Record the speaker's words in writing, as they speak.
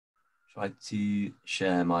try to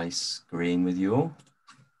share my screen with you all.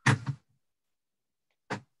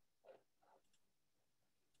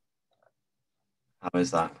 How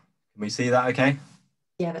is that? Can we see that okay?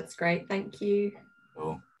 Yeah, that's great. Thank you.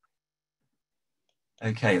 Cool.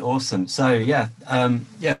 Okay, awesome. So yeah,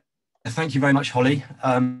 thank you very much, Holly,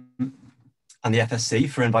 and the FSC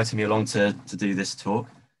for inviting me along to do this talk.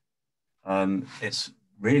 It's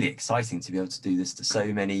really exciting to be able to do this to so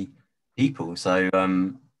many people. So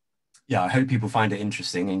yeah, I hope people find it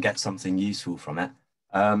interesting and get something useful from it.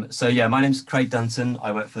 So yeah, my name's Craig Dunton.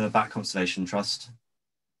 I work for the Bat Conservation Trust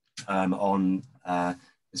on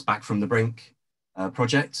this Back from the Brink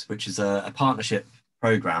project, which is a partnership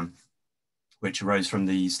programme which arose from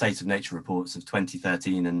the State of Nature reports of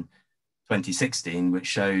 2013 and 2016, which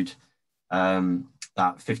showed that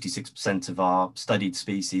 56% of our studied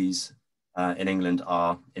species in England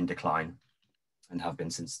are in decline and have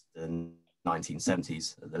been since the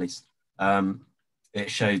 1970s at the least.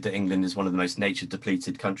 It showed that England is one of the most nature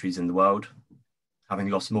depleted countries in the world, having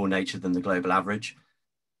lost more nature than the global average.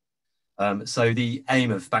 So the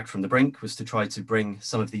aim of Back from the Brink was to try to bring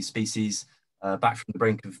some of these species back from the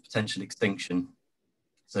brink of potential extinction.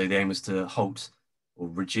 So the aim was to halt or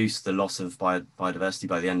reduce the loss of biodiversity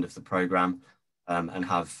by the end of the programme and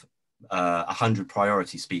have 100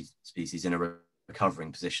 priority species in a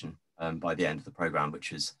recovering position by the end of the programme,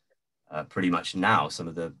 which is pretty much now. Some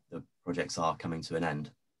of the projects are coming to an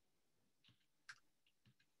end.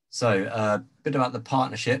 So a bit about the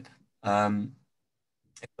partnership. The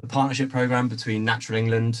partnership programme between Natural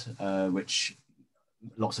England, which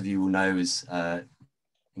lots of you will know is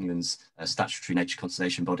England's statutory nature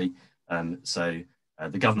conservation body.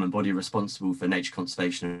 The government body responsible for nature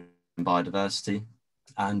conservation and biodiversity,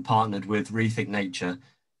 and partnered with Rethink Nature,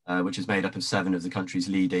 which is made up of 7 of the country's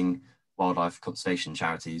leading wildlife conservation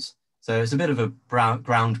charities. So it's a bit of a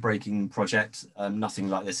groundbreaking project. Nothing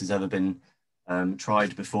like this has ever been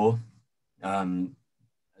tried before.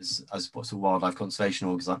 As sort of wildlife conservation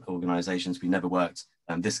organisations, we never worked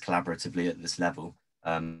this collaboratively at this level.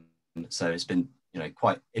 So it's been,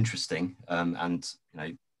 quite interesting and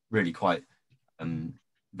really quite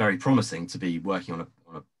very promising to be working on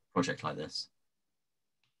a project like this.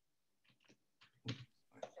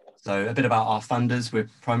 So a bit about our funders. We're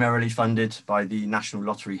primarily funded by the National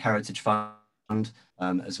Lottery Heritage Fund,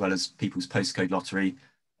 as well as People's Postcode Lottery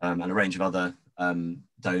and a range of other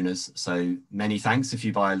donors. So many thanks if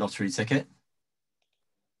you buy a lottery ticket.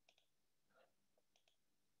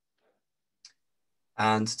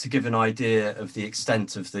 And to give an idea of the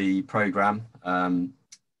extent of the programme,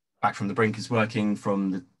 Back from the Brink is working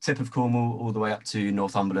from the tip of Cornwall all the way up to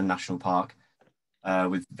Northumberland National Park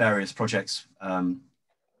with various projects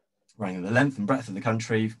running the length and breadth of the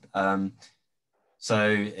country. So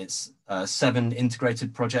it's 7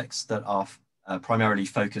 integrated projects that are primarily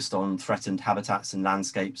focused on threatened habitats and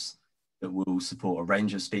landscapes that will support a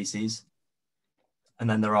range of species. And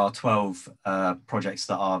then there are 12 projects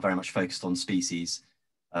that are very much focused on species.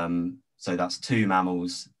 So that's 2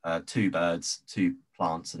 mammals, 2 birds, 2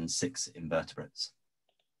 plants, and 6 invertebrates.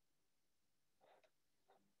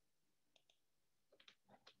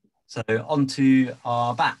 So on to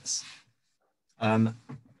our bats. I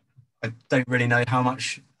don't really know how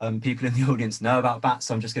much people in the audience know about bats,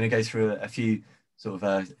 so I'm just going to go through a few sort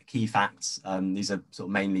of key facts. These are sort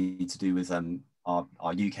of mainly to do with our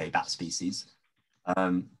UK bat species.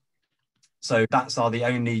 So bats are the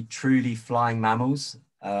only truly flying mammals.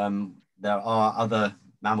 There are other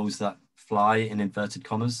mammals that fly in inverted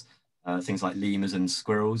commas, things like lemurs and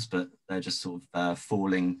squirrels, but they're just sort of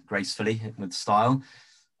falling gracefully with style.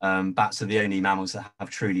 Bats are the only mammals that have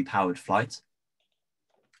truly powered flight.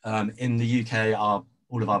 In the UK,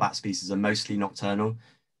 all of our bat species are mostly nocturnal.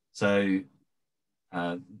 So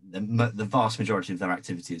the vast majority of their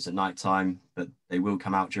activity is at night time, but they will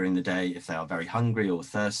come out during the day if they are very hungry or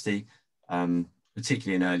thirsty,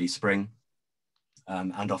 particularly in early spring,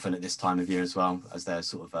 and often at this time of year as well, as they're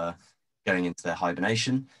sort of going into their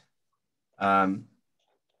hibernation. Part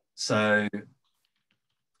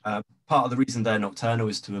of the reason they're nocturnal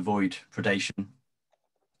is to avoid predation.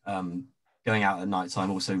 Going out at night time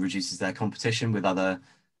also reduces their competition with other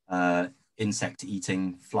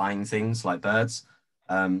insect-eating flying things like birds.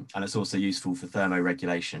 And it's also useful for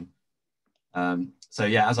thermoregulation. So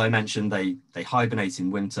yeah, as I mentioned, they hibernate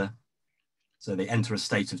in winter. So they enter a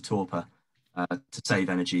state of torpor to save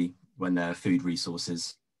energy when their food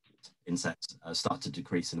resources, insects, start to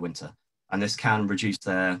decrease in winter. And this can reduce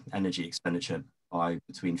their energy expenditure by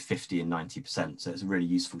between 50 and 90%. So it's a really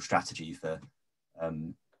useful strategy for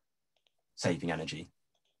saving energy.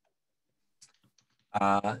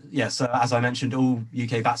 Yeah, so as I mentioned, all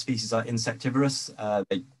UK bat species are insectivorous.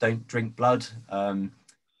 They don't drink blood.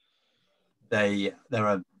 There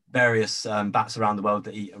are various bats around the world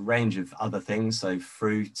that eat a range of other things, so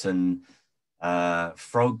fruit and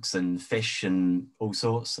frogs and fish and all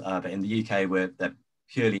sorts. But in the UK, they're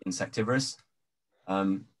purely insectivorous.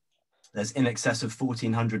 There's in excess of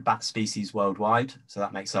 1,400 bat species worldwide, so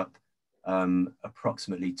that makes up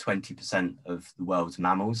approximately 20% of the world's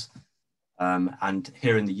mammals. And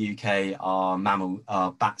here in the UK, our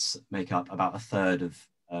bats make up about a third of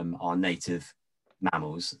our native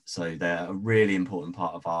mammals. So they're a really important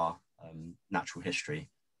part of our natural history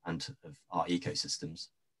and of our ecosystems.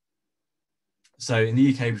 So in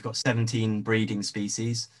the UK, we've got 17 breeding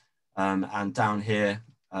species. And down here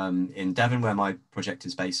in Devon, where my project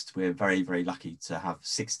is based, we're very, very lucky to have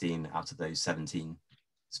 16 out of those 17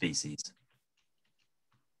 species.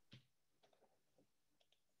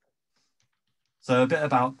 So a bit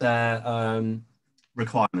about their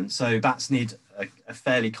requirements. So bats need a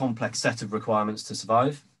fairly complex set of requirements to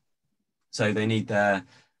survive. So they need their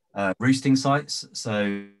roosting sites,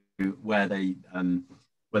 so where they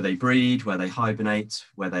breed, where they hibernate,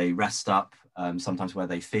 where they rest up, sometimes where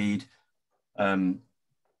they feed.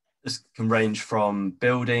 This can range from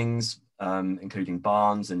buildings, including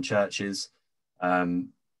barns and churches,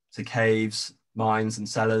 to caves, mines and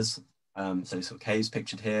cellars. So sort of caves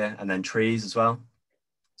pictured here, and then trees as well.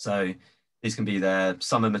 So these can be their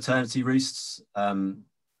summer maternity roosts.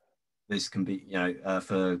 This can be,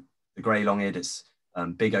 for the grey long-eared, it's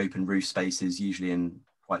big open roof spaces, usually in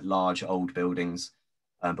quite large old buildings,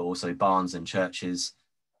 but also barns and churches.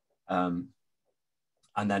 And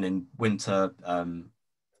then in winter,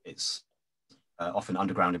 it's often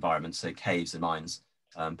underground environments, so caves and mines.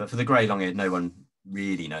 But for the grey long-eared, no one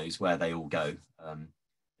really knows where they all go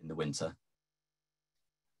in the winter.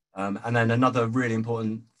 And then another really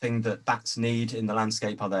important thing that bats need in the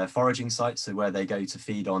landscape are their foraging sites, so where they go to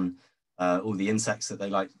feed on all the insects that they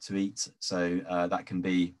like to eat. So that can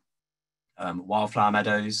be wildflower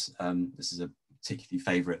meadows. This is a particularly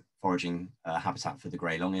favourite foraging habitat for the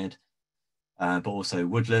grey long-eared, but also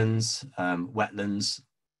woodlands, wetlands,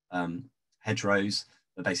 hedgerows,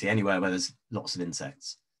 but basically anywhere where there's lots of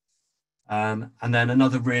insects. And then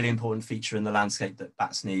another really important feature in the landscape that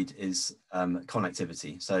bats need is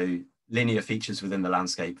connectivity. So linear features within the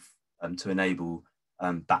landscape to enable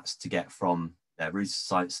bats to get from their roost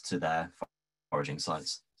sites to their foraging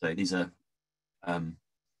sites. So these are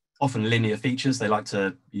often linear features. They like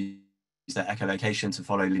to use their echolocation to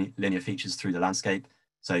follow linear features through the landscape.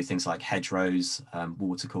 So things like hedgerows,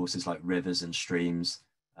 water courses like rivers and streams,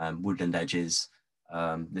 woodland edges.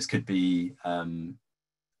 This could be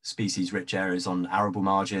species-rich areas on arable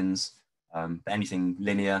margins, but anything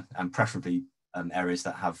linear, and preferably areas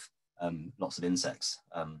that have lots of insects,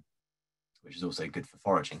 which is also good for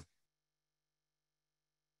foraging.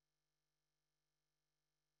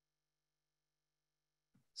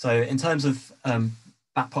 So in terms of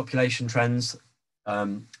bat population trends,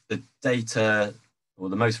 the data, or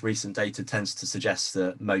the most recent data, tends to suggest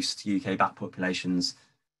that most UK bat populations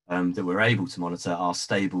that we're able to monitor are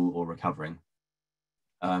stable or recovering.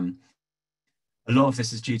 A lot of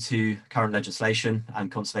this is due to current legislation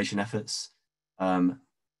and conservation efforts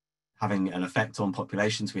having an effect on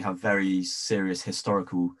populations. We have very serious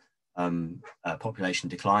historical population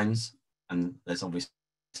declines, and there's obviously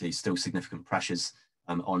still significant pressures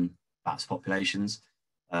on bats populations.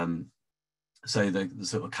 So the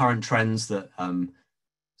sort of current trends that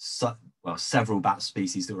several bat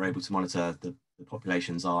species that we're able to monitor, the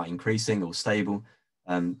populations are increasing or stable,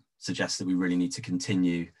 suggests that we really need to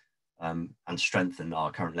continue and strengthen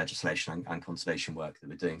our current legislation and conservation work that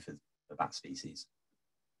we're doing for the bat species.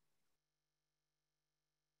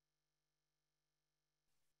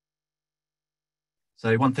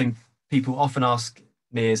 So one thing people often ask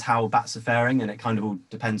me is how bats are faring, and it kind of all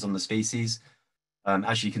depends on the species.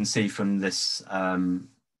 As you can see from this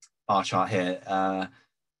bar chart here,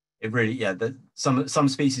 it really, some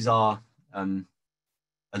species are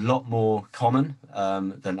a lot more common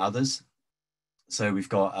than others. So we've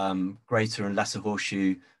got greater and lesser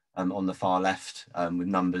horseshoe on the far left with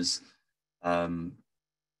numbers around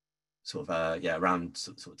sort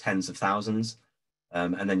of tens of thousands.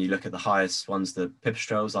 And then you look at the highest ones, the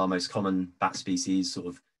pipistrelles, our most common bat species, sort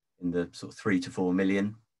of in the sort of 3 to 4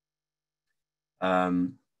 million.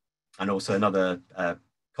 And also another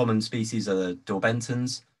common species are the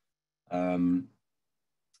Daubenton's.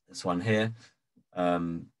 This one here. I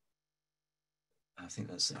think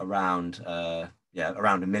that's around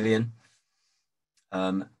around 1 million.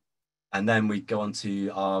 And then we go on to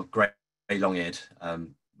our grey long-eared,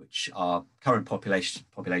 which our current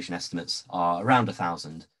population estimates are around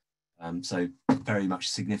 1,000. So very much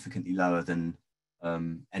significantly lower than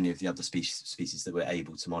any of the other species that we're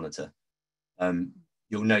able to monitor.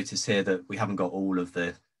 You'll notice here that we haven't got all of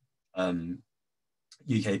the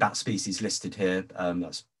UK bat species listed here.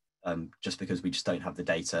 That's just because we just don't have the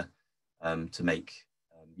data to make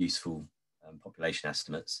useful population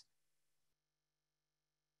estimates.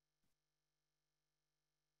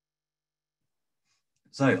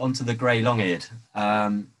 So onto the grey long-eared.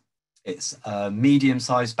 It's a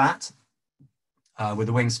medium-sized bat with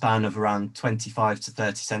a wingspan of around 25 to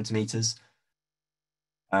 30 centimetres.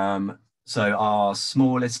 So our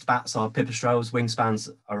smallest bats, our pipistrelles, wingspans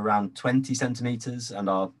are around 20 centimetres, and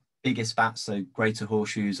our biggest bats, so greater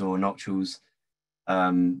horseshoes or noctules,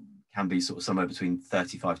 can be sort of somewhere between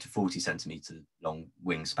 35 to 40 centimetre long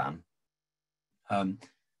wingspan.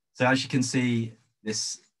 So as you can see,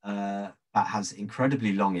 this bat has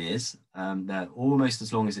incredibly long ears. They're almost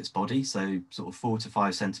as long as its body, so sort of 4 to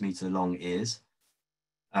 5 centimetre long ears.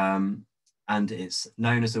 And it's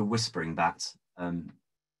known as a whispering bat,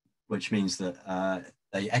 which means that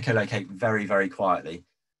they echolocate very, very quietly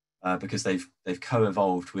because they've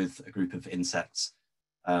co-evolved with a group of insects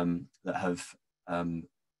that have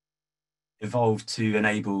evolved to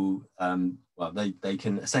enable, well, they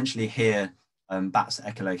can essentially hear bats'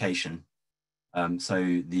 echolocation.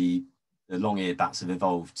 So the long-eared bats have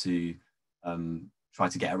evolved to try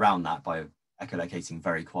to get around that by echolocating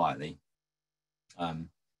very quietly.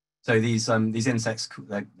 So these insects,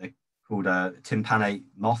 they're called tympanate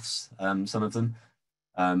moths, some of them.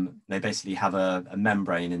 They basically have a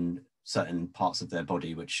membrane in certain parts of their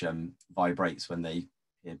body which vibrates when they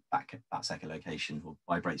hear bats' echolocation, or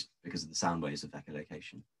vibrates because of the sound waves of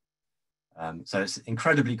echolocation. So it's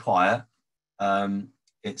incredibly quiet.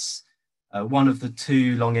 It's one of the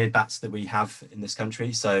 2 long-eared bats that we have in this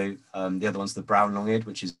country. So the other one's the brown long-eared,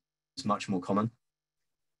 which is much more common.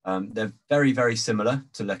 They're very, very similar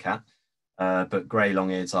to look at, but grey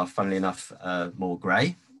long-eareds are, funnily enough, more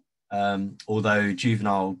grey, although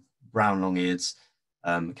juvenile brown long-eareds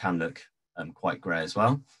can look quite grey as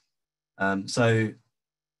well. So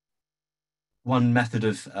one method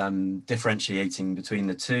of differentiating between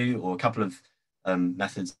the two, or a couple of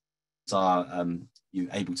methods, are you're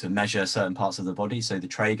able to measure certain parts of the body. So the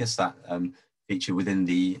tragus that feature within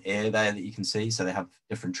the ear there that you can see, so they have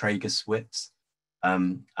different tragus widths,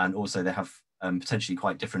 and also they have potentially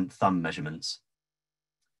quite different thumb measurements.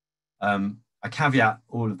 I caveat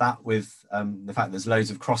all of that with the fact there's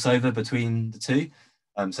loads of crossover between the two,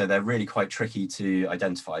 so they're really quite tricky to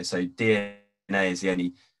identify. So DNA is the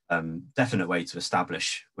only definite way to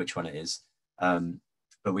establish which one it is.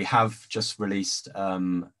 But we have just released a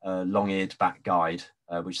long-eared bat guide,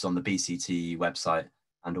 which is on the BCT website,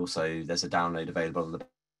 and also there's a download available on the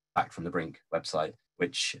back from the Brink website,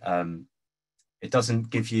 which it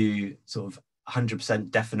doesn't give you sort of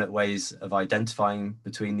 100% definite ways of identifying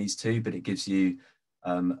between these two, but it gives you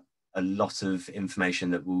a lot of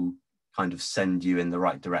information that will kind of send you in the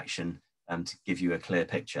right direction to give you a clear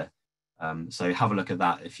picture. So have a look at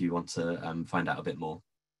that if you want to find out a bit more.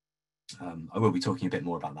 I will be talking a bit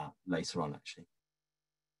more about that later on, actually.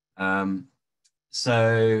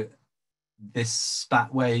 So this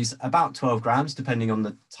bat weighs about 12 grams, depending on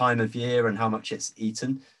the time of year and how much it's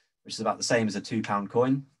eaten, which is about the same as a £2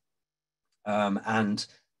 coin. And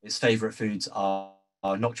its favourite foods are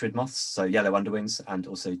noctuid moths, so yellow underwings, and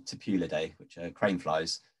also Tepulidae, which are crane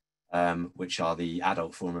flies, which are the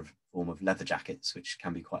adult form of leather jackets, which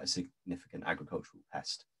can be quite a significant agricultural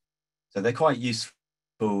pest. So they're quite useful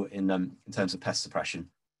in terms of pest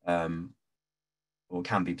suppression, or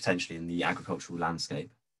can be potentially in the agricultural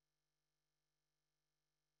landscape.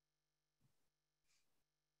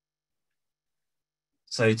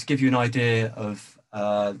 So to give you an idea of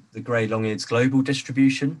the grey long-eared's global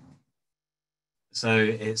distribution, so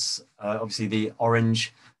it's obviously the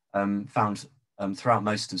orange found throughout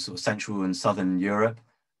most of sort of Central and Southern Europe.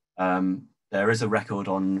 There is a record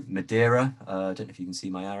on Madeira, I don't know if you can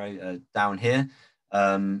see my arrow down here,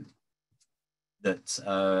 that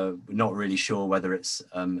we're not really sure whether it's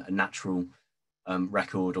a natural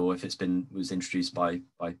record or if was introduced by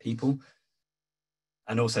people.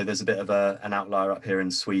 And also there's a bit of an outlier up here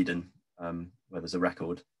in Sweden where there's a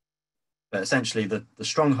record. But essentially the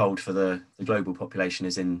stronghold for the global population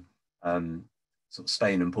is in sort of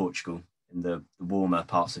Spain and Portugal, in the warmer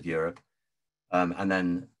parts of Europe. And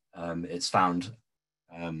then it's found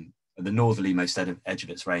at the northerly-most edge of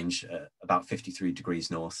its range, about 53 degrees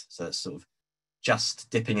north. So it's sort of just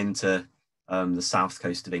dipping into the south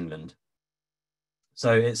coast of England.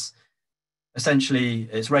 So it's essentially,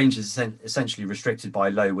 its range is essentially restricted by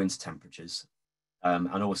low winter temperatures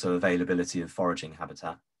and also availability of foraging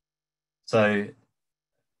habitat. So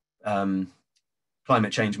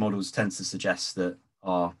climate change models tend to suggest that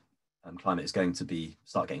our climate is going to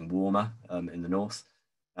start getting warmer in the north,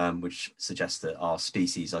 which suggests that our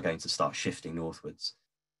species are going to start shifting northwards.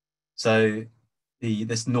 So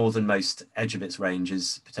this northernmost edge of its range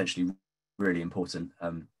is potentially really important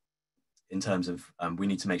in terms of we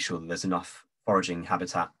need to make sure that there's enough foraging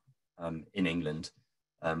habitat in England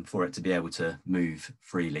for it to be able to move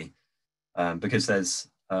freely. Because there's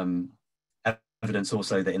evidence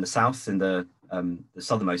also that in the south, in the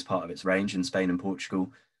southernmost part of its range in Spain and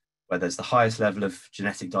Portugal, where there's the highest level of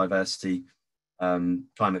genetic diversity,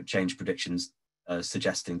 climate change predictions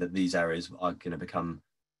suggesting that these areas are going to become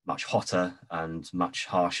much hotter and much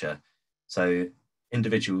harsher. So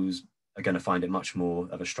individuals are going to find it much more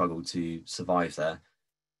of a struggle to survive there.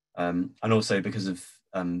 And also because of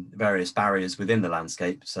various barriers within the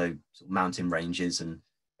landscape, so sort of mountain ranges and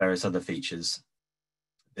various other features,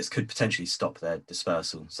 this could potentially stop their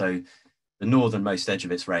dispersal. So the northernmost edge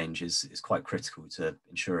of its range is quite critical to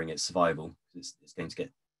ensuring its survival. It's going to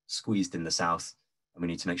get squeezed in the south, and we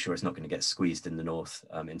need to make sure it's not going to get squeezed in the north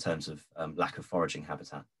in terms of lack of foraging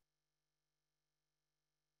habitat.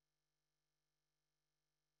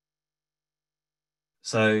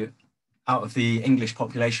 So out of the English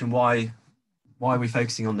population, why are we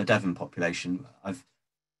focusing on the Devon population? I've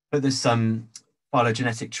put this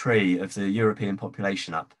phylogenetic tree of the European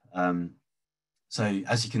population up. So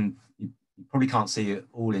as you probably can't see it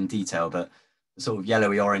all in detail, but the sort of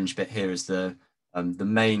yellowy orange bit here is the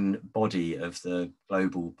main body of the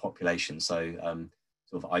global population. So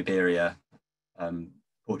sort of Iberia,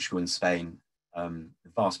 Portugal and Spain,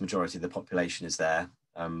 the vast majority of the population is there,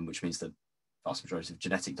 which means the vast majority of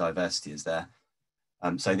genetic diversity is there.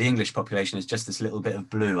 So the English population is just this little bit of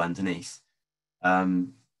blue underneath.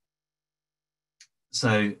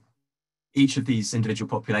 So each of these individual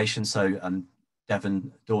populations, so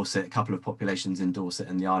Devon, Dorset, a couple of populations in Dorset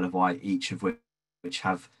and the Isle of Wight, each of which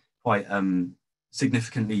have quite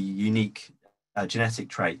significantly unique genetic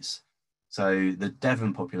traits. So the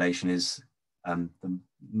Devon population is the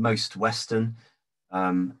most Western,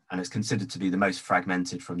 and it's considered to be the most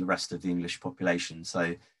fragmented from the rest of the English population.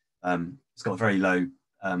 So it's got a very low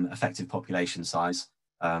effective population size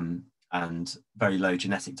and very low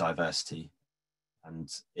genetic diversity,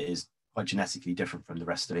 and it is quite genetically different from the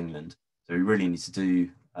rest of England. So we really need to do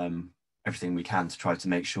everything we can to try to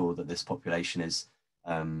make sure that this population is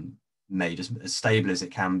made as stable as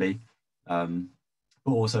it can be, but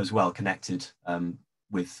also as well connected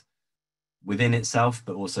within itself,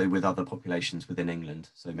 but also with other populations within England.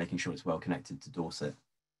 So making sure it's well connected to Dorset.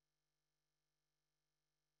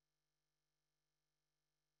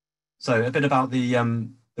 So a bit about the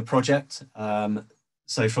project.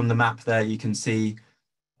 So from the map there, you can see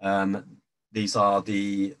these are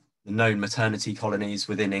the known maternity colonies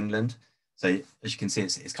within England. So as you can see,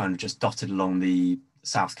 it's kind of just dotted along the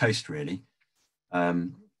south coast, really.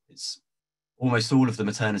 It's almost all of the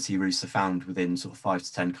maternity roosts are found within sort of 5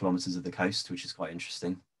 to 10 kilometers of the coast, which is quite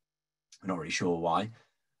interesting. I'm not really sure why.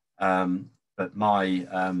 But my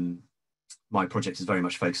project is very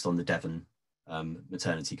much focused on the Devon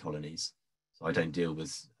maternity colonies. So I don't deal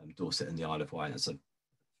with Dorset and the Isle of Wight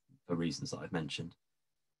for reasons that I've mentioned.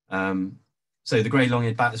 So the grey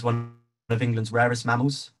long-eared bat is one of England's rarest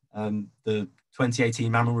mammals. The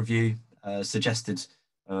 2018 Mammal Review suggested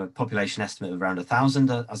a population estimate of around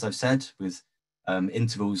 1,000, as I've said, with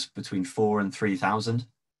intervals between 4,000 and 3,000.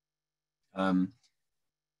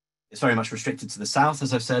 It's very much restricted to the south,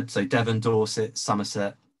 as I've said, so Devon, Dorset,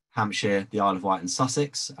 Somerset, Hampshire, the Isle of Wight and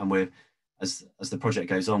Sussex. And we're, as the project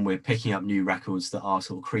goes on, we're picking up new records that are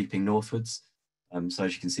sort of creeping northwards. So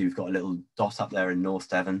as you can see, we've got a little dot up there in North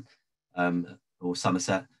Devon or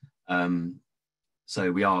Somerset.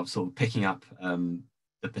 So we are sort of picking up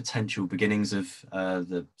the potential beginnings of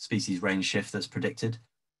the species range shift that's predicted.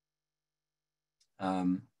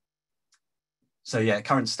 So yeah,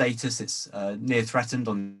 current status, it's near threatened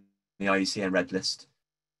on the IUCN Red List.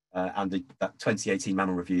 And that 2018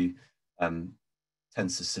 Mammal Review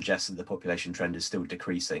tends to suggest that the population trend is still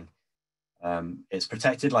decreasing. It's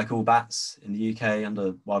protected like all bats in the UK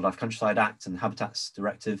under Wildlife Countryside Act and Habitats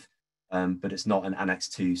Directive, but it's not an Annex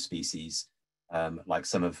II species like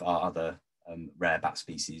some of our other rare bat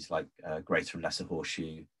species like greater and lesser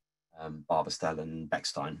horseshoe, barbastelle and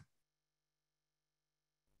Bechstein.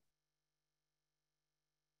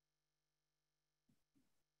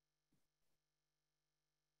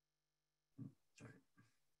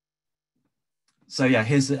 So yeah,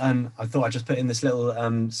 here's, I thought I'd just put in this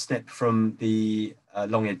little snip from the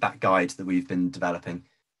long-eared bat guide that we've been developing.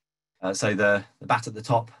 So the bat at the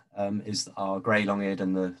top is our grey long-eared,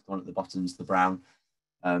 and the one at the bottom is the brown.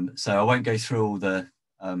 So I won't go through all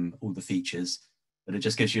the features, but it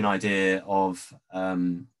just gives you an idea of,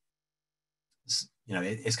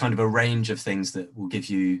 it's kind of a range of things that will give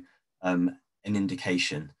you an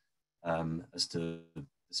indication as to the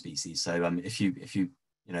species. So if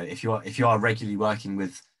you are regularly working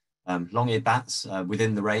with long-eared bats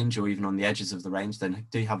within the range or even on the edges of the range, then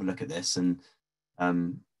do have a look at this and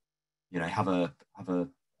have a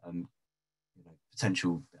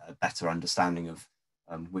potential better understanding of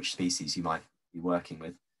which species you might be working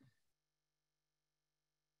with.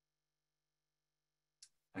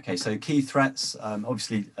 Okay, so key threats,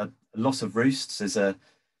 obviously a loss of roosts is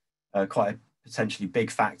quite a potentially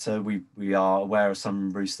big factor. We are aware of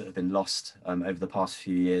some roosts that have been lost over the past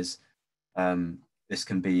few years. This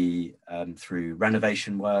can be through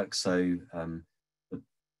renovation work. So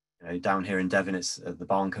down here in Devon, it's the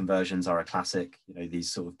barn conversions are a classic.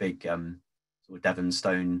 These sort of big sort of Devon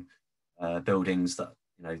stone buildings that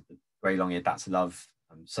the grey long-eared bats love.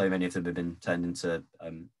 So many of them have been turned into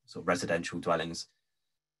sort of residential dwellings.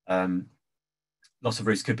 Loss of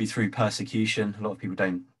roost could be through persecution. A lot of people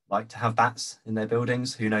don't like to have bats in their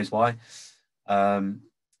buildings. Who knows why?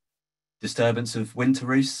 Disturbance of winter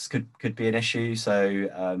roosts could be an issue. So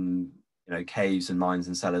caves and mines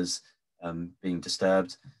and cellars being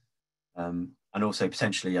disturbed, and also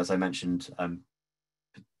potentially, as I mentioned,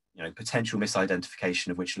 potential misidentification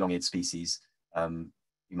of which long-eared species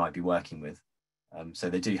you might be working with. So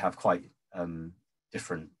they do have quite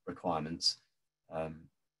different requirements.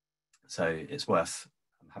 So it's worth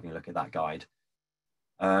having a look at that guide.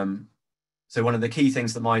 So one of the key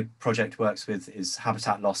things that my project works with is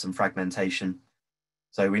habitat loss and fragmentation.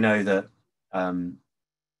 So we know that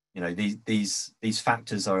these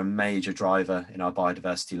factors are a major driver in our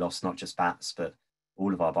biodiversity loss, not just bats, but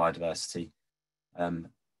all of our biodiversity,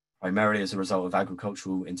 primarily as a result of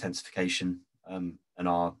agricultural intensification and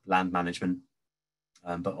our land management,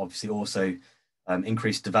 but obviously also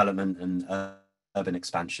increased development and urban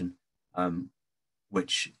expansion,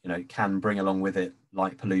 which can bring along with it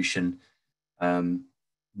light pollution,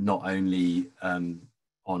 not only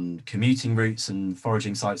on commuting routes and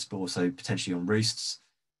foraging sites, but also potentially on roosts,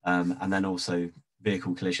 and then also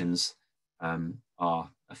vehicle collisions are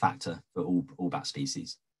a factor for all bat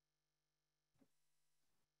species.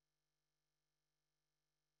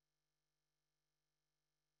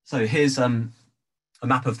 So here's a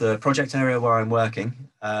map of the project area where I'm working.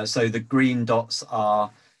 So the green dots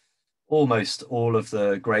are almost all of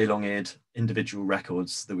the grey long-eared individual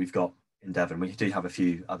records that we've got in Devon. We do have a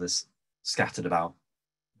few others scattered about,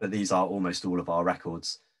 but these are almost all of our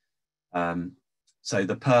records. So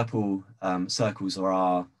the purple circles are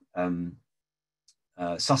our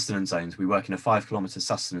sustenance zones. We work in a 5-kilometre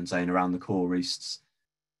sustenance zone around the core roosts,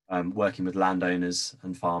 working with landowners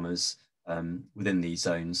and farmers within these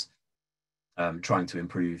zones, trying to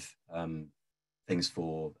improve things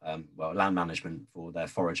for land management for their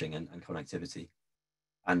foraging and connectivity.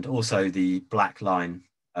 And also the black line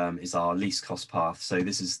is our least cost path. So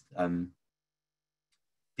this is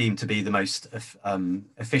deemed to be the most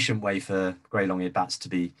efficient way for grey long-eared bats to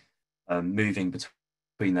be moving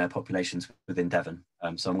between their populations within Devon.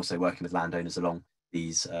 So I'm also working with landowners along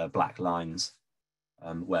these black lines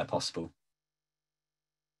where possible.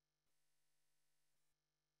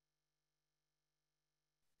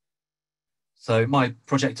 So my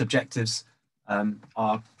project objectives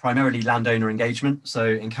are primarily landowner engagement, so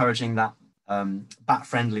encouraging that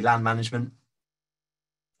bat-friendly land management.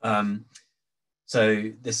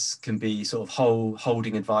 So this can be sort of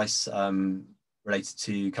holding advice related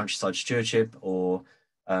to countryside stewardship, or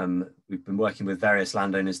we've been working with various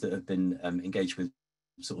landowners that have been engaged with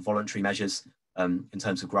sort of voluntary measures in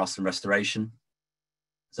terms of grassland restoration.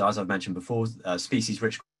 So as I've mentioned before,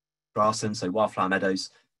 species-rich grassland, so wildflower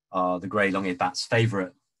meadows, are the grey long-eared bat's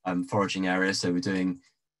favourite foraging area. So we're doing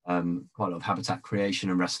quite a lot of habitat creation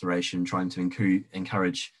and restoration, trying to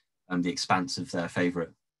encourage the expanse of their favourite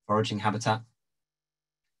foraging habitat.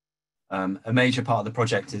 A major part of the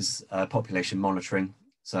project is population monitoring.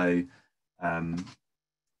 So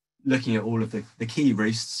looking at all of the key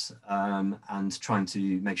roosts and trying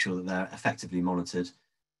to make sure that they're effectively monitored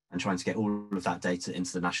and trying to get all of that data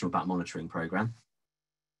into the National Bat Monitoring Programme.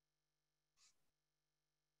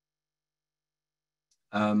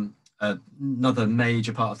 Another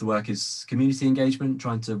major part of the work is community engagement,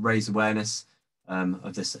 trying to raise awareness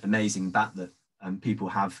of this amazing bat that people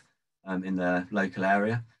have in their local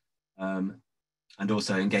area, and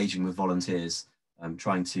also engaging with volunteers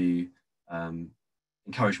trying to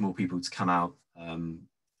encourage more people to come out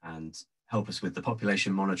and help us with the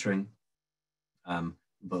population monitoring,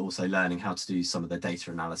 but also learning how to do some of the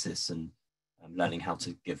data analysis and learning how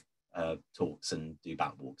to give talks and do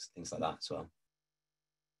bat walks, things like that as well.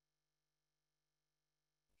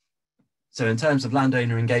 So in terms of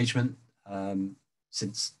landowner engagement,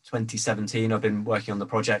 since 2017, I've been working on the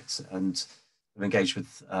project and I've engaged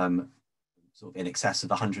with sort of in excess of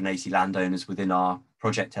 180 landowners within our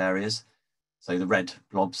project areas. So the red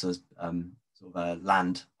blobs are sort of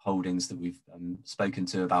land holdings that we've spoken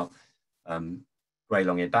to about grey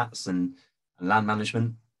long-eared bats and land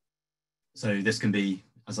management. So this can be,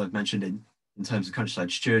 as I've mentioned, in terms of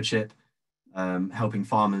countryside stewardship, helping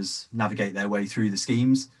farmers navigate their way through the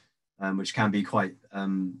schemes, which can be quite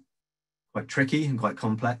tricky and quite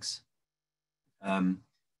complex.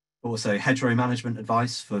 Also hedgerow management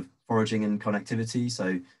advice for foraging and connectivity.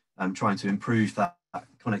 So trying to improve that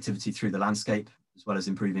connectivity through the landscape, as well as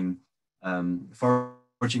improving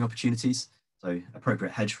foraging opportunities. So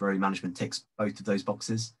appropriate hedgerow management ticks both of those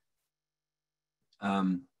boxes.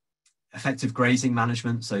 Effective grazing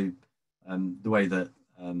management. So the way that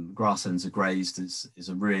grasslands are grazed is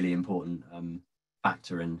a really important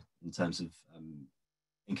factor in terms of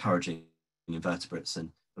encouraging invertebrates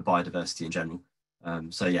and the biodiversity in general.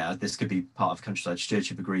 So yeah, this could be part of countryside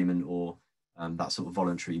stewardship agreement or that sort of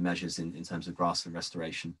voluntary measures in terms of grassland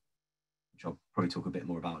restoration, which I'll probably talk a bit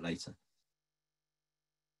more about later.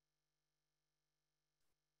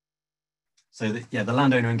 So the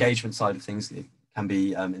landowner engagement side of things, it can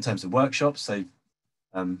be in terms of workshops. So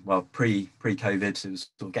well, pre-COVID, it was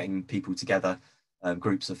sort of getting people together,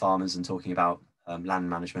 groups of farmers, and talking about land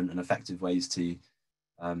management and effective ways to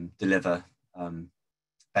deliver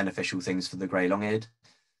beneficial things for the grey long-eared.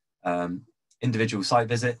 Individual site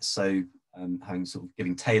visits, so having sort of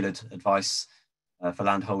giving tailored advice for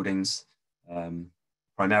land holdings,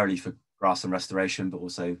 primarily for grassland restoration, but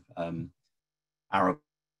also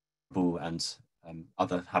arable and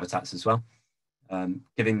other habitats as well.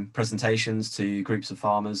 Giving presentations to groups of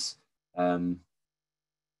farmers and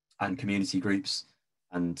community groups,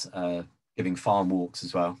 and giving farm walks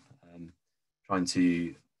as well, trying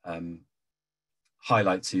to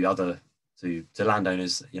highlight to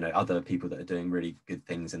landowners, other people that are doing really good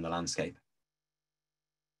things in the landscape.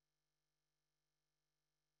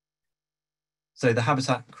 So the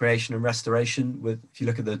habitat creation and restoration, if you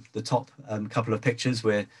look at the top couple of pictures,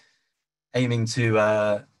 we're aiming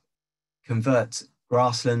to convert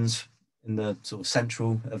grasslands in the sort of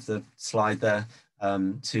central of the slide there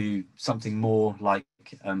to something more like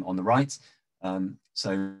on the right.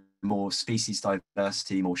 So more species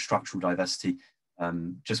diversity, more structural diversity,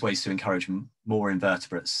 just ways to encourage more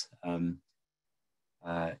invertebrates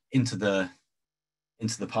into the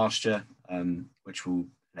pasture, which will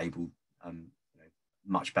enable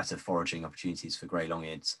much better foraging opportunities for grey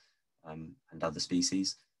long-eareds and other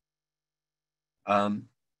species.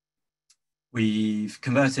 We've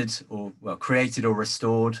converted created or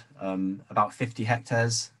restored about 50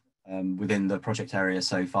 hectares within the project area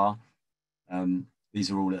so far.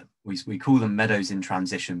 These are all, we call them meadows in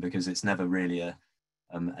transition because it's never really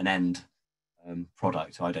an end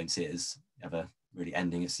product. I don't see it as ever really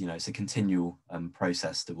ending. It's, it's a continual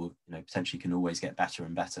process that will, potentially can always get better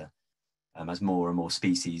and better as more and more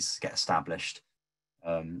species get established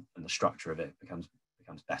and the structure of it becomes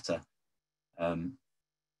better.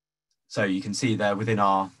 So you can see there within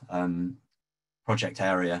our project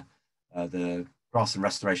area, the grassland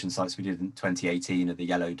restoration sites we did in 2018 are the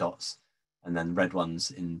yellow dots, and then red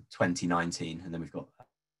ones in 2019, and then we've got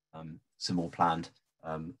some more planned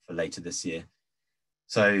for later this year.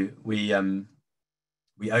 So we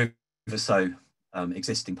oversow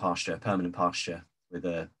existing pasture, permanent pasture, with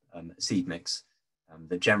a seed mix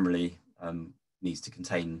that generally needs to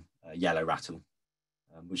contain yellow rattle,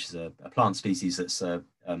 which is a plant species that's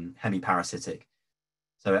hemiparasitic.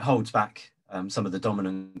 So it holds back some of the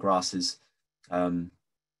dominant grasses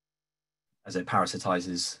as it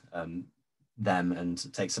parasitizes them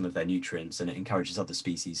and takes some of their nutrients, and it encourages other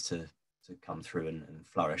species to come through and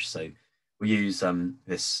flourish. So we use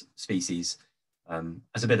this species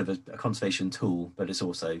as a bit of a conservation tool, but it's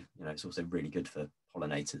also, it's also really good for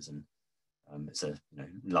pollinators, and it's a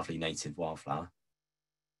lovely native wildflower.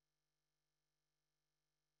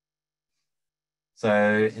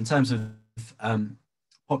 So in terms of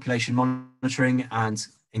population monitoring and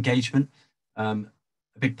engagement, a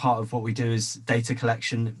big part of what we do is data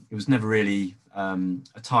collection. It was never really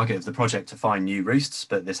a target of the project to find new roosts,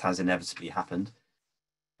 but this has inevitably happened.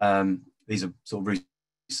 These are sort of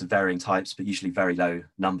roosts of varying types, but usually very low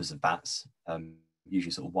numbers of bats,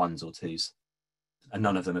 usually sort of ones or twos. and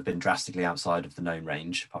none of them have been drastically outside of the known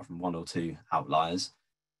range, apart from 1 or 2 outliers.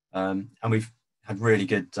 And we've had really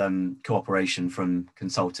good cooperation from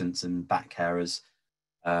consultants and bat carers,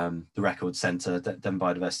 the Record Centre, Devon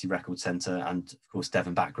Biodiversity Record Centre, and of course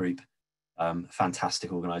Devon Bat Group,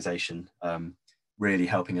 fantastic organisation, really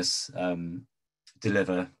helping us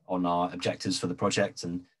deliver on our objectives for the project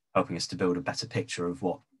and helping us to build a better picture of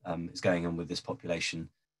what is going on with this population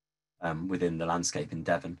within the landscape in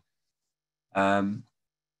Devon.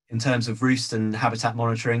 In terms of roost and habitat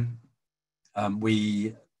monitoring,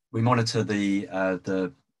 we monitor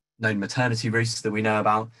the known maternity roosts that we know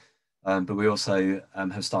about, but we also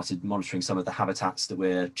have started monitoring some of the habitats that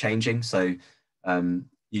we're changing. So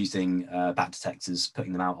using bat detectors,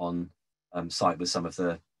 putting them out on site with some of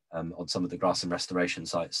the on some of the grassland restoration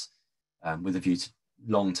sites, with a view to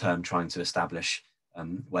long-term trying to establish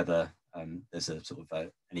whether there's a sort of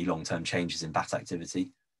any long-term changes in bat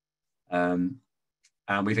activity. And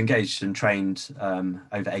we've engaged and trained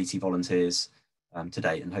over 80 volunteers to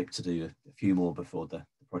date, and hope to do a few more before the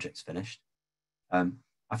project's finished. I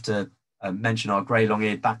have to mention our grey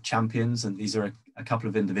long-eared bat champions, and these are a couple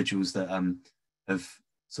of individuals that have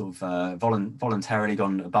sort of voluntarily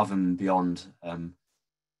gone above and beyond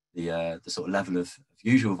the sort of level of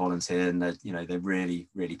usual volunteer, and they're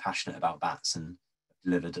really passionate about bats and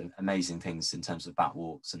delivered amazing things in terms of bat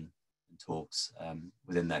walks and talks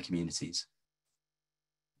within their communities.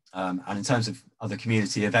 And in terms of other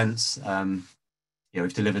community events,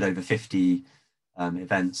 we've delivered over 50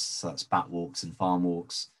 events, so that's bat walks and farm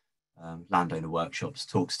walks, landowner workshops,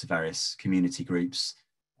 talks to various community groups,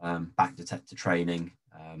 bat detector training,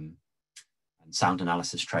 and sound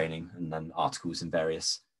analysis training, and then articles in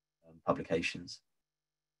various publications.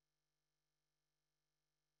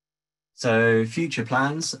 So future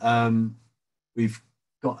plans, we've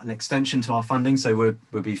got an extension to our funding, so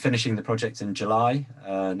we'll be finishing the project in July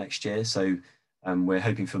next year. So we're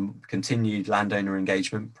hoping for continued landowner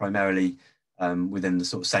engagement, primarily within the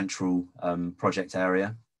sort of central project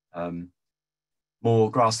area.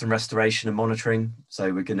 More grassland restoration and monitoring.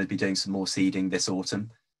 So we're going to be doing some more seeding this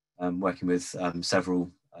autumn, working with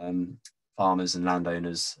several farmers and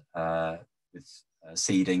landowners with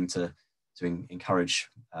seeding to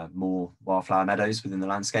encourage more wildflower meadows within the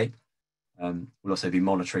landscape. We'll also be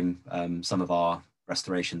monitoring some of our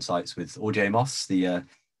restoration sites with audio moths, the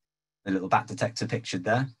little bat detector pictured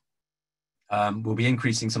there. We'll be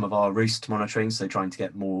increasing some of our roost monitoring, so trying to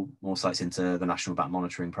get more sites into the National Bat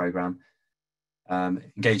Monitoring Programme.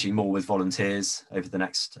 Engaging more with volunteers over the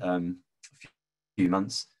next few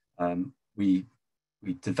months. We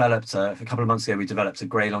developed, a couple of months ago, we developed a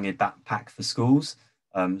grey long-eared bat pack for schools.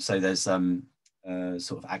 So there's a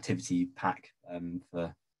sort of activity pack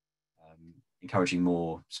for encouraging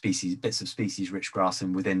more bits of species-rich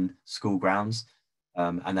grassland within school grounds.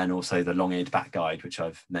 And then also the long-eared bat guide, which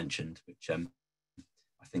I've mentioned, which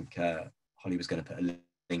I think Holly was going to put a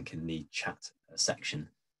link in the chat section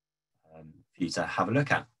for you to have a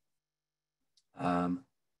look at. And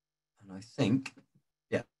I think,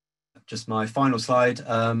 yeah, just my final slide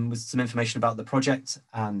with some information about the project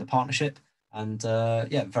and the partnership. And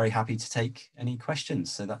yeah, very happy to take any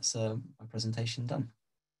questions. So that's my presentation done.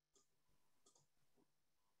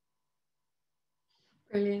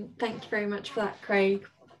 Brilliant. Thank you very much for that, Craig.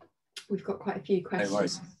 We've got quite a few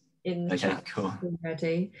questions in the chat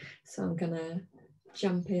already, so I'm going to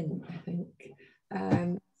jump in, I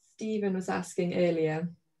think. Stephen was asking earlier,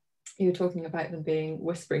 you were talking about them being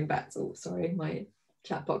whispering bats. Oh, sorry, my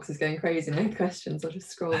chat box is going crazy now. Questions, I'll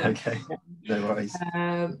just scroll down. Okay, no worries.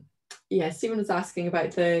 Yeah, Stephen was asking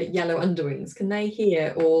about the yellow underwings. Can they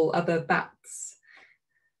hear all other bats?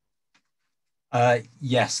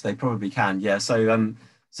 Yes, they probably can. Yeah, so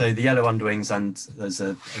so the yellow underwings, and there's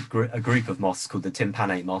a group of moths called the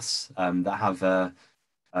tympanate moths that have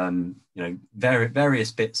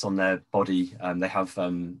various bits on their body. They have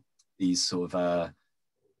these sort of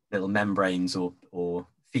little membranes or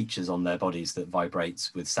features on their bodies that vibrate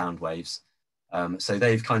with sound waves. So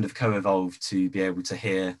they've kind of co-evolved to be able to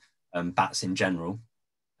hear bats in general.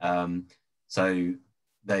 So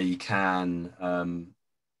they can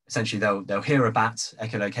essentially they'll hear a bat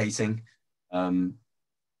echolocating.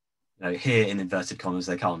 Hear in inverted commas.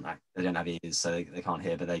 They don't have ears, so they can't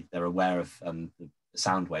hear, but they're aware of the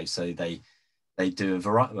sound waves. So they do a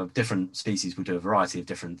variety of different species will do a variety of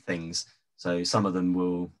different things. So some of them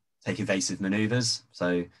will take evasive maneuvers,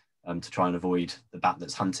 so to try and avoid the bat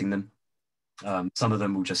that's hunting them. Some of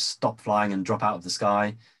them will just stop flying and drop out of the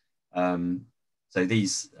sky. So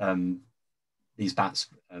these bats,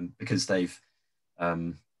 because they've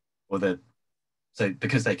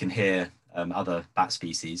because they can hear other bat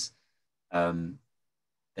species,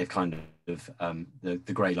 they've kind of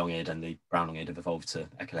the grey long-eared and the brown long-eared have evolved to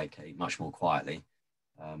echolocate much more quietly.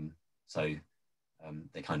 So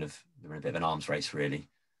they're in a bit of an arms race, really,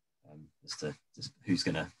 as to just who's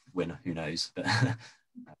going to win. Who knows? But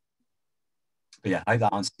but yeah, I hope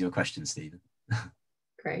that answers your question, Stephen.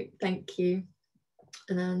 Great, thank you.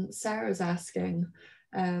 And then Sarah's asking,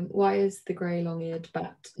 why is the grey long-eared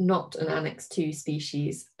bat not an Annex II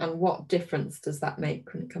species, and what difference does that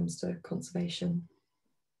make when it comes to conservation?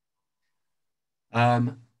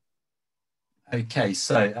 Okay,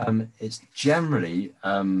 so it's generally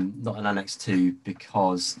not an Annex II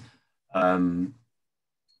because the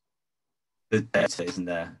data isn't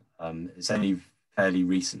there. It's only fairly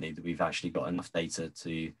recently that we've actually got enough data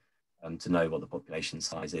to know what the population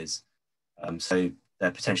size is. So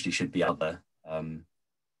there potentially should be other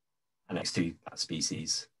Annex II bat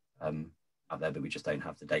species out there, but we just don't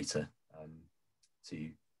have the data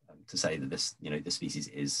to say that this species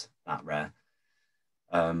is that rare.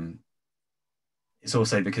 It's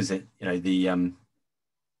also because it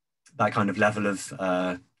that kind of level of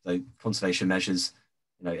the conservation measures,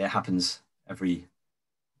 it happens every,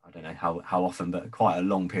 I don't know how often, but quite a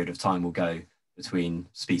long period of time will go between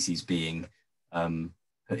species being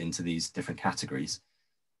put into these different categories.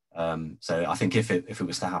 So I think if it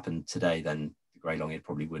was to happen today, then the grey long-eared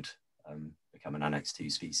probably would become an Annex II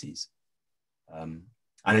species. And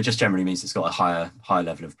it just generally means it's got a higher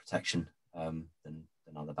level of protection than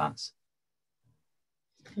other bats.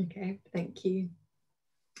 Okay, thank you.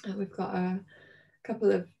 We've got a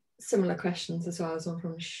couple of similar questions as well, as one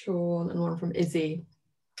from Sean and one from Izzy.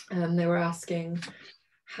 They were asking,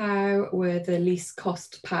 how were the least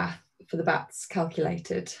cost path for the bats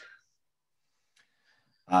calculated?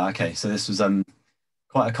 Okay, so this was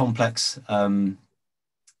quite a complex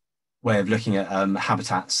way of looking at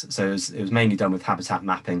habitats. So it was mainly done with habitat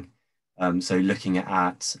mapping. So looking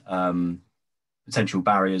at potential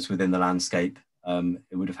barriers within the landscape.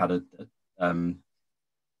 It would have had what am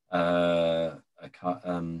I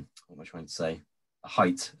trying to say? A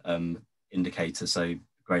height indicator. So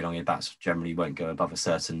grey long-eared bats generally won't go above a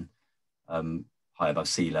certain height above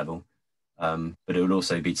sea level. But it would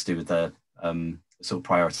also be to do with the sort of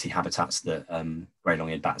priority habitats that grey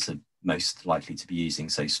long-eared bats are most likely to be using.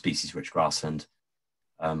 So species-rich grassland,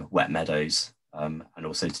 wet meadows, and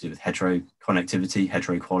also to do with hedgerow connectivity,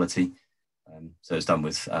 hedgerow quality. So it's done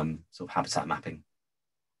with sort of habitat mapping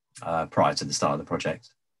prior to the start of the project.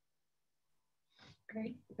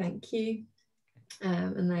 Great, thank you.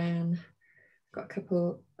 And then I've got a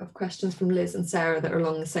couple of questions from Liz and Sarah that are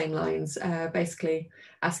along the same lines, basically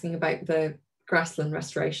asking about the grassland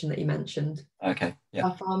restoration that you mentioned. Okay, yeah.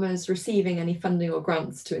 Are farmers receiving any funding or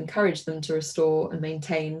grants to encourage them to restore and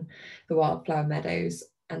maintain the wildflower meadows?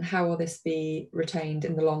 And how will this be retained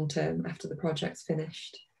in the long term after the project's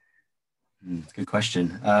finished? Good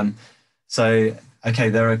question. So, okay,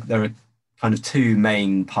 there are kind of two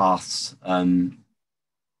main paths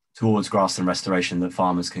towards grassland restoration that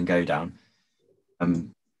farmers can go down,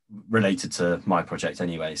 related to my project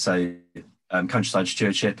anyway. So, countryside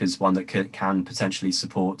stewardship is one that can potentially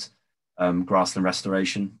support grassland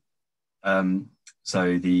restoration.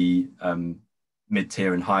 So the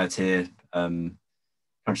mid-tier and higher tier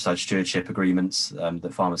countryside stewardship agreements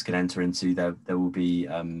that farmers can enter into, there will be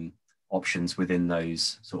options within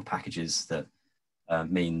those sort of packages that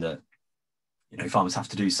mean that farmers have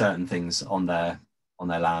to do certain things on their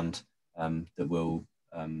land that will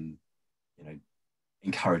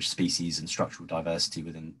encourage species and structural diversity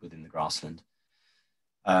within the grassland.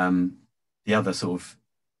 The other sort of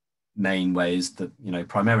main way is that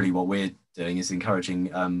primarily what we're doing is encouraging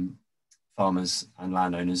farmers and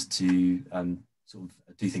landowners to sort of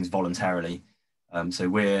do things voluntarily. So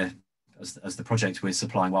we're, as the project, we're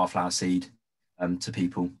supplying wildflower seed to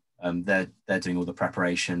people. They're doing all the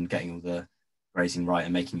preparation, getting all the grazing right,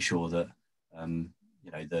 and making sure that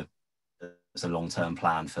there's a long-term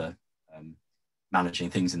plan for managing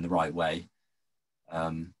things in the right way.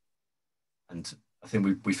 And I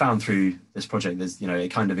think we found through this project, there's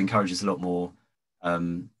it kind of encourages a lot more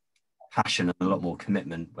passion and a lot more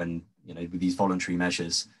commitment when with these voluntary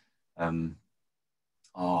measures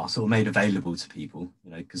are sort of made available to people,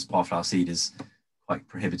 because wildflower seed is quite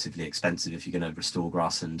prohibitively expensive if you're going to restore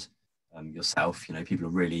grassland yourself. People are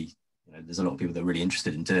really, there's a lot of people that are really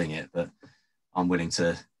interested in doing it, but aren't willing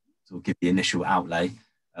to sort of give the initial outlay,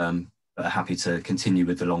 but are happy to continue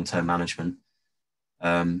with the long-term management.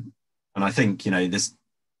 And I think, this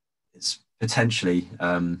it's potentially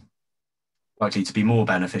likely to be more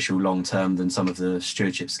beneficial long-term than some of the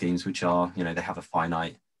stewardship schemes, which are, they have a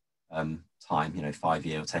finite time,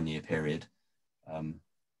 5-year or 10-year period.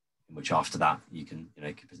 in which after that you can,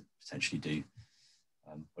 could potentially do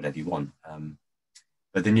whatever you want.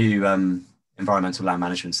 But the new environmental land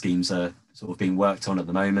management schemes are sort of being worked on at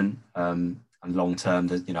the moment, and long term,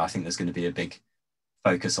 I think there's going to be a big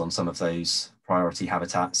focus on some of those priority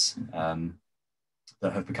habitats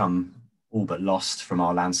that have become all but lost from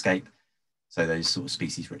our landscape. So those sort of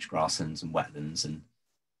species-rich grasslands and wetlands and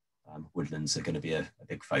woodlands are going to be a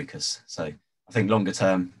big focus. So I think longer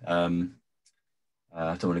term, I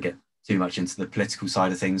don't want to get too much into the political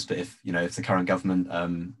side of things, but if the current government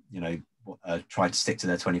try to stick to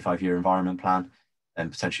their 25-year environment plan, then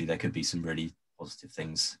potentially there could be some really positive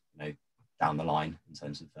things down the line in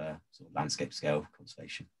terms of sort of landscape scale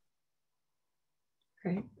conservation.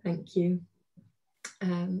 Great, thank you.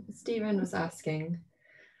 Stephen was asking,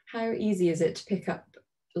 how easy is it to pick up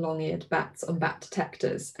long-eared bats on bat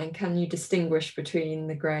detectors, and can you distinguish between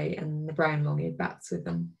the grey and the brown long-eared bats with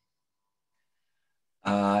them?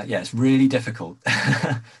 Yeah, it's really difficult.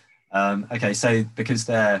 Okay, so because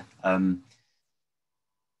they're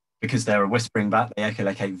a whispering bat, they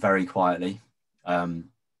echolocate very quietly.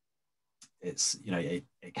 It's it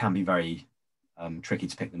can be very tricky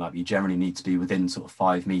to pick them up. You generally need to be within sort of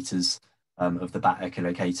 5 meters of the bat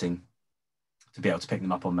echolocating to be able to pick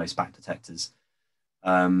them up on most bat detectors.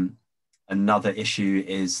 Another issue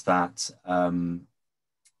is that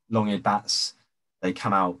long-eared bats, they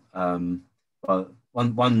come out, well,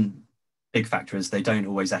 one big factor is they don't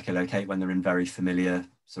always echolocate when they're in very familiar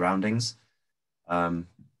surroundings,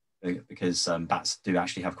 because bats do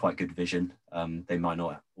actually have quite good vision. They might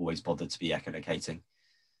not always bother to be echolocating.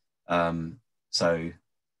 So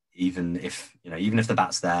even if the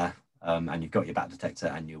bat's there and you've got your bat detector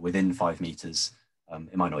and you're within 5 meters,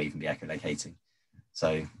 it might not even be echolocating.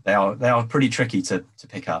 So they are pretty tricky to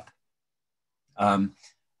pick up. And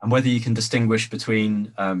whether you can distinguish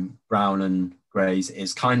between brown and greys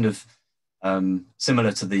is kind of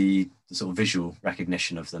similar to the sort of visual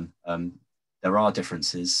recognition of them. There are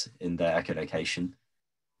differences in their echolocation,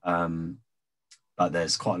 but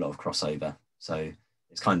there's quite a lot of crossover. So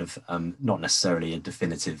it's kind of not necessarily a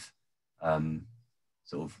definitive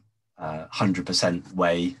sort of 100%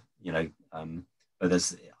 way,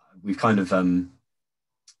 but we've kind of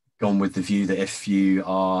gone with the view that if you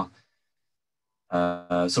are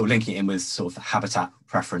sort of linking it in with sort of habitat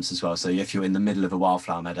preference as well. So if you're in the middle of a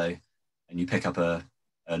wildflower meadow and you pick up a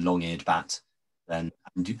long-eared bat, then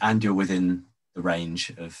and you're within the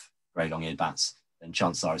range of grey long-eared bats, then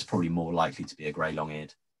chances are it's probably more likely to be a grey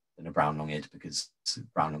long-eared than a brown long-eared, because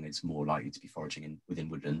brown long-eared's more likely to be foraging within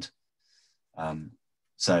woodland.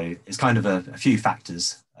 So it's kind of a few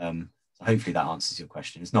factors. So hopefully that answers your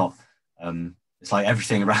question. It's not, it's like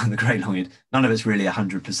everything around the grey long-eared, none of it's really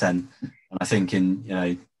 100%. And I think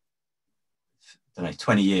in,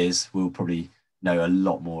 20 years, we'll probably know a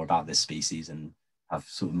lot more about this species and have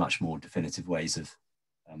sort of much more definitive ways of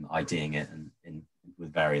IDing it and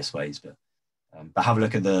with various ways. But have a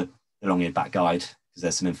look at the long-eared bat guide, because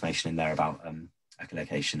there's some information in there about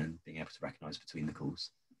echolocation and being able to recognise between the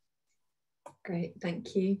calls. Great,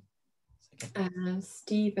 thank you. Okay.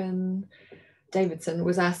 Stephen Davidson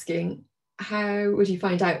was asking, how would you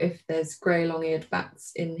find out if there's grey long-eared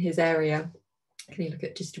bats in his area? Can you look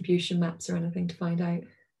at distribution maps or anything to find out?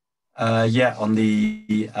 Yeah, on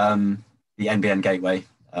the NBN gateway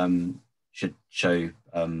should show,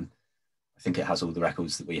 I think it has all the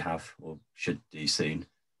records that we have, or should do soon.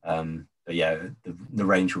 But yeah, the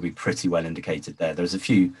range will be pretty well indicated there. There's a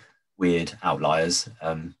few weird outliers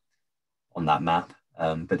on that map,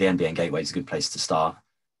 but the NBN gateway is a good place to start.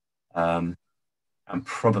 And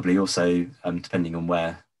probably also, depending on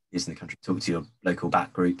where it is in the country, talk to your local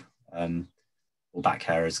bat group or bat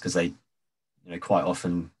carers, because they, quite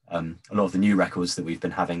often, a lot of the new records that we've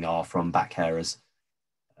been having are from bat carers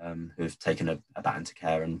who've taken a bat into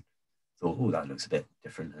care and thought, oh, that looks a bit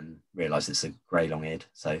different, and realised it's a grey long-eared.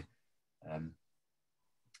 So,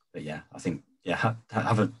 but yeah, I think, yeah,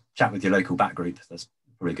 have a chat with your local bat group. That's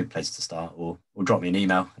probably a good place to start, or drop me an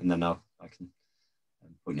email, and then I can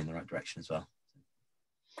point you in the right direction as well.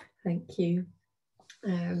 Thank you.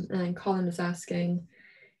 And then Colin is asking,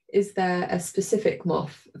 is there a specific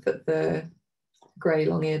moth that the grey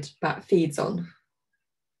long-eared bat feeds on?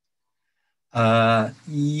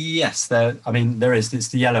 Yes, there is. It's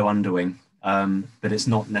the yellow underwing, but it's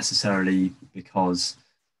not necessarily because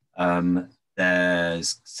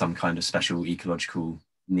there's some kind of special ecological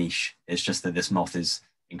niche. It's just that this moth is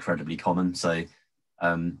incredibly common. So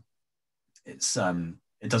it doesn't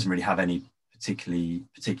really have any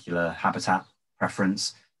particular habitat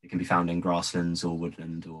preference. It can be found in grasslands or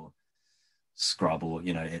woodland or scrub, or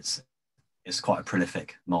it's quite a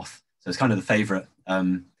prolific moth. So it's kind of the favourite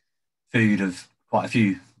food of quite a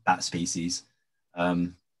few bat species,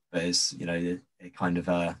 but it's, you know, it kind of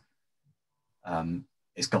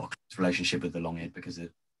it's got a close relationship with the long-eared because of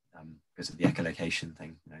the echolocation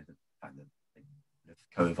thing, you know, the fact that they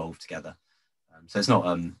co-evolved together. So it's not,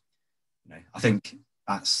 you know, I think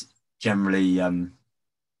bats generally aren't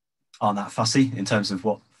that fussy in terms of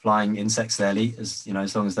what flying insects they'll eat, as you know,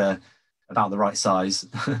 as long as they're about the right size,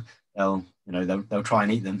 they'll try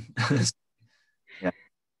and eat them. Yeah.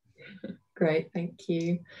 Great, thank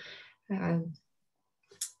you.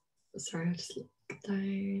 Sorry, I'll just look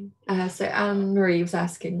down. So Anne-Marie was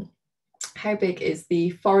asking, how big is the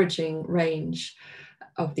foraging range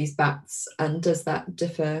of these bats, and does that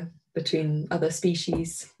differ between other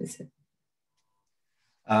species? Is it?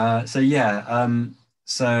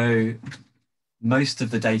 So most of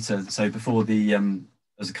the data, so before the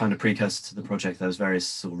as a kind of precursor to the project, there was various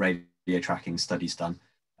sort of radio tracking studies done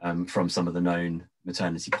from some of the known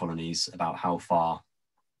maternity colonies about how far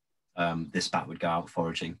this bat would go out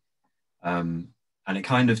foraging. And it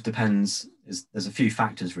kind of depends, there's a few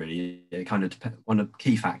factors really. It kind of depends, one of the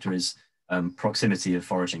key factor is proximity of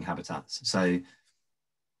foraging habitats. So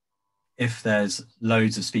if there's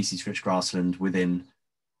loads of species-rich grassland within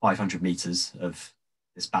 500 meters of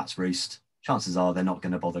this bat's roost, chances are they're not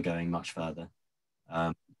going to bother going much further.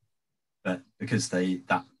 But because their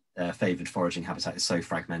favoured foraging habitat is so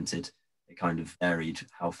fragmented, it kind of varied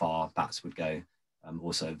how far bats would go.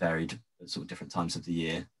 Also varied at sort of different times of the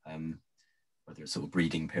year, whether it's sort of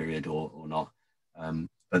breeding period or not.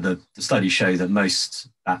 But the studies show that most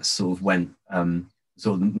bats sort of went,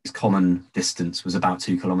 sort of the most common distance was about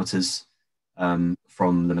 2 kilometres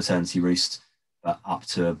from the maternity roost, but up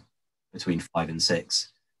to between 5 and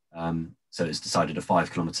 6. So it's decided a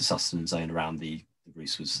 5 kilometre sustenance zone around the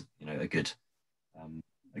roost was, you know, a good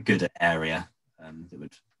area that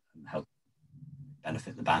would help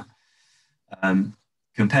benefit the bat.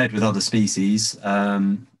 Compared with other species,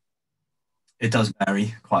 it does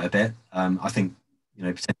vary quite a bit. I think, you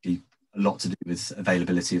know, potentially a lot to do with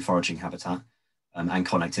availability of foraging habitat and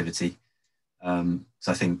connectivity.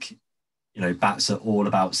 So I think, you know, bats are all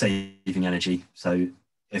about saving energy. So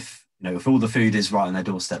if all the food is right on their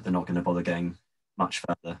doorstep, they're not going to bother going much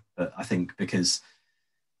further. But I think because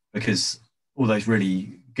all those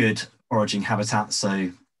really good foraging habitats,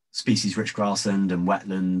 so species-rich grassland and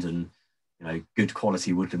wetland and, you know, good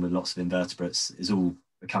quality woodland with lots of invertebrates is all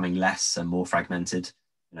becoming less and more fragmented.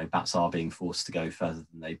 You know, bats are being forced to go further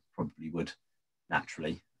than they probably would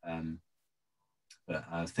naturally.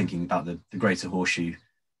 But thinking about the greater horseshoe,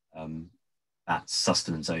 bat's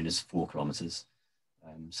sustenance zone is 4 kilometres.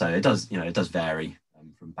 So it does vary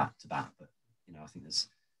from bat to bat, but, you know, I think it's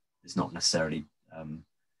not necessarily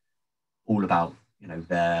all about, you know,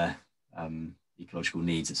 their ecological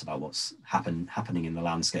needs. It's about what's happening in the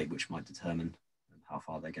landscape, which might determine how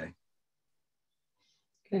far they go.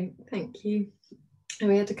 Okay, thank you. And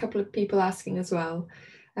we had a couple of people asking as well,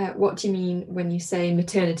 what do you mean when you say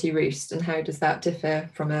maternity roost, and how does that differ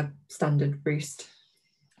from a standard roost?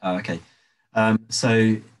 Okay,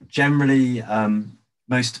 so generally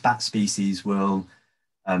most bat species will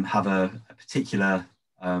have a particular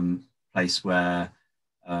place where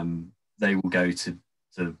they will go to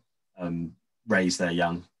raise their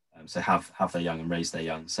young, so have their young and raise their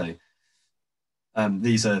young. So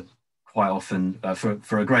these are quite often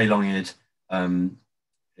for a grey long-eared,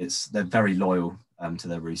 they're very loyal to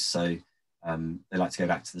their roost. So they like to go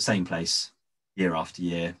back to the same place year after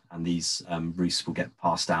year, and these roosts will get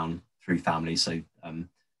passed down through families. So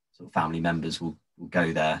sort of family members will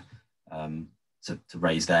go there to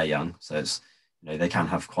raise their young. So it's, you know, they can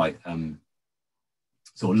have quite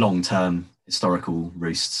sort of long-term historical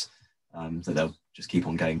roosts that they'll just keep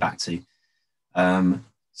on going back to.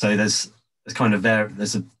 So there's a sort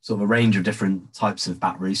of a range of different types of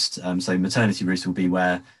bat roosts. So maternity roost will be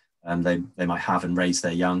where they might have and raise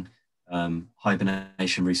their young.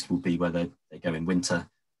 Hibernation roost will be where they go in winter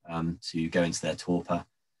to go into their torpor.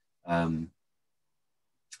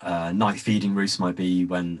 Night feeding roost might be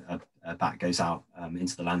when a bat goes out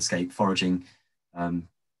into the landscape foraging,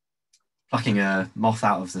 plucking a moth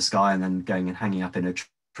out of the sky and then going and hanging up in a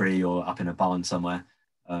tree or up in a barn somewhere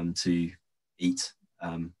to eat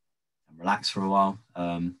and relax for a while.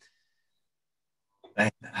 They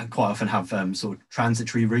quite often have sort of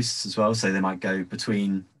transitory roosts as well. So they might go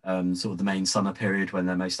between sort of the main summer period when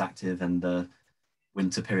they're most active and the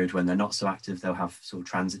winter period when they're not so active. They'll have sort of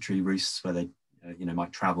transitory roosts where they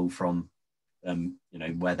might travel from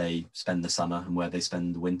where they spend the summer and where they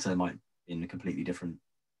spend the winter might be in a completely different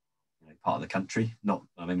part of the country,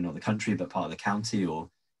 maybe not the country, but part of the county, or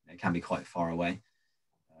it can be quite far away.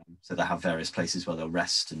 So they have various places where they'll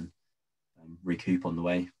rest and recoup on the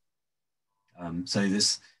way. So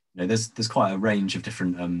there's quite a range of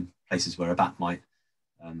different places where a bat might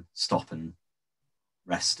stop and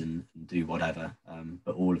rest and do whatever,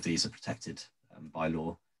 but all of these are protected by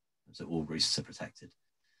law, so all roosts are protected.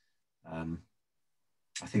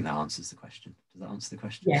 I think that answers the question. Does that answer the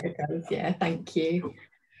question? Yeah, it does. Yeah, thank you. Cool.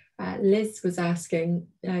 Liz was asking,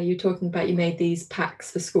 you're talking about you made these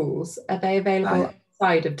packs for schools. Are they available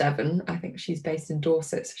outside of Devon? I think she's based in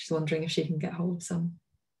Dorset, so she's wondering if she can get hold of some.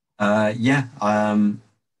 Yeah,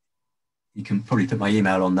 you can probably put my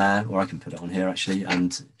email on there, or I can put it on here actually,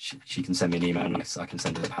 and she can send me an email and I can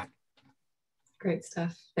send her the pack. Great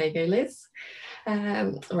stuff. There you go, Liz.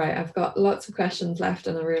 Right, I've got lots of questions left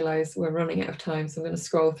and I realise we're running out of time, so I'm going to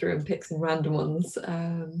scroll through and pick some random ones.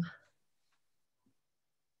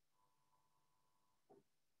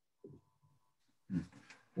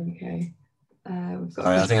 Okay. We've got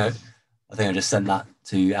Sorry, I think I just sent that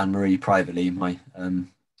to Anne-Marie privately, my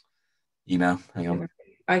email. Hang on.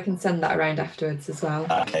 I can send that around afterwards as well.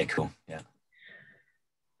 Okay, cool. Yeah.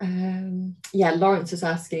 Yeah, Lawrence was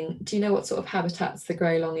asking, do you know what sort of habitats the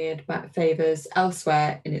grey long-eared bat favours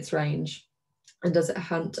elsewhere in its range? And does it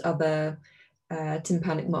hunt other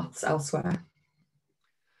tympanic moths elsewhere?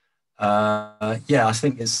 Yeah, I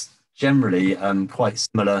think it's generally quite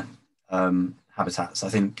similar habitats. I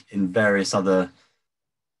think in various other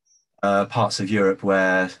parts of Europe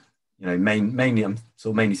where, mainly I'm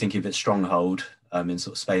sort of mainly thinking of its stronghold in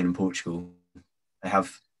sort of Spain and Portugal, they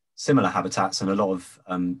have similar habitats, and a lot of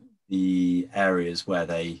the areas where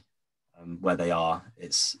they are,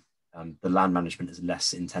 it's the land management is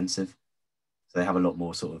less intensive, so they have a lot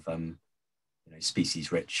more sort of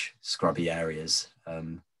species-rich scrubby areas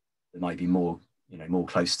that might be more more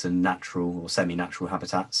close to natural or semi-natural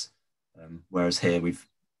habitats, whereas here we've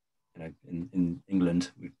in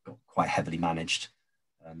England we've got quite heavily managed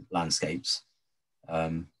landscapes.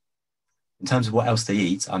 In terms of what else they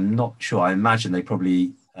eat, I'm not sure. I imagine they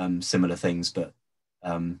probably similar things, but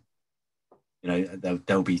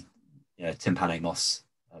there'll be tympanic moths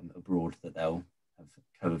abroad that they'll have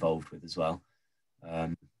co-evolved with as well.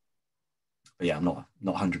 But yeah, I'm not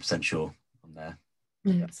 100% sure on there.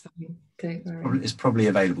 No, it's fine. Don't worry. It's probably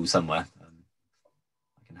available somewhere.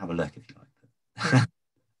 I can have a look if you like.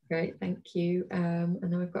 Great, thank you. And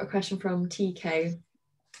then we've got a question from TK,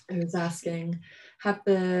 who's asking, have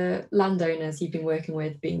the landowners you've been working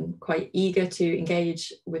with been quite eager to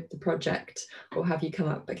engage with the project, or have you come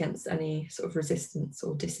up against any sort of resistance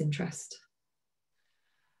or disinterest?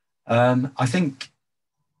 I think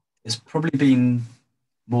it's probably been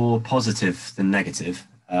more positive than negative.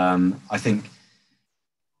 I think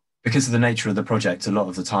because of the nature of the project, a lot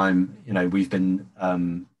of the time, we've been,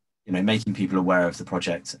 making people aware of the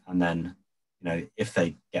project, and then, if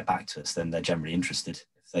they get back to us, then they're generally interested.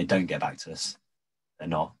 If they don't get back to us, they're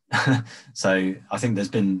not. So I think there's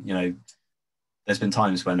been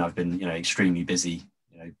times when I've been, extremely busy,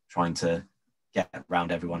 trying to get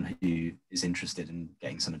around everyone who is interested in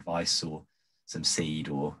getting some advice or some seed,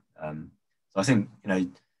 or so I think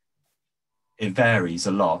it varies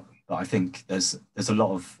a lot, but I think there's a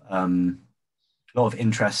lot of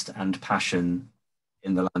interest and passion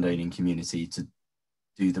in the landowning community to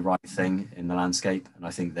do the right thing in the landscape, and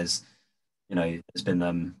I think there's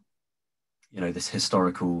been this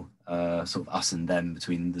historical sort of us and them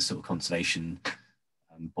between the sort of conservation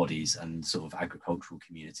bodies and sort of agricultural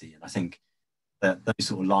community, and I think that those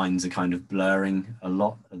sort of lines are kind of blurring a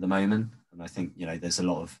lot at the moment, and I think there's a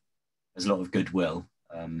lot of goodwill,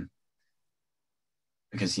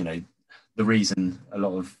 because the reason a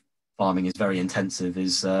lot of farming is very intensive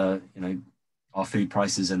is our food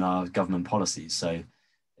prices and our government policies. So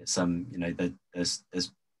it's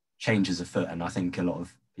there's changes afoot, and I think a lot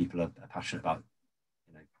of people are passionate about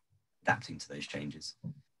adapting to those changes.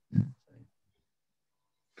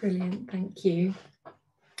 Brilliant, thank you.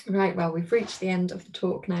 Right, well, we've reached the end of the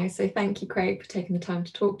talk now, so thank you, Craig, for taking the time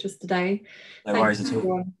to talk to us today. No worries at all.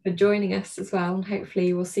 Thank you for joining us as well, and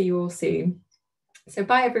hopefully we'll see you all soon. So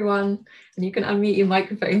bye everyone, and you can unmute your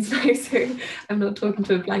microphones now, so I'm not talking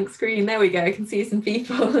to a blank screen. There we go, I can see some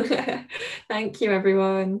people. Thank you,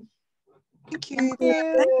 everyone. Thank you. Thank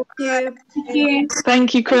you. Thank you.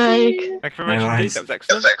 Thank you, Craig. Thank you very much indeed. That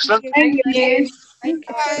was excellent. Thank you. Thank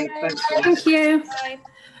you. Thank you.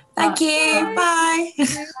 Thank you. Bye.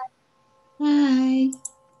 Bye.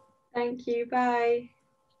 Thank you. Bye.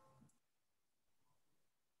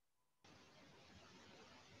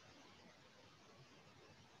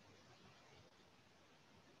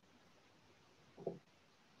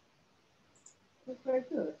 That's very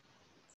good.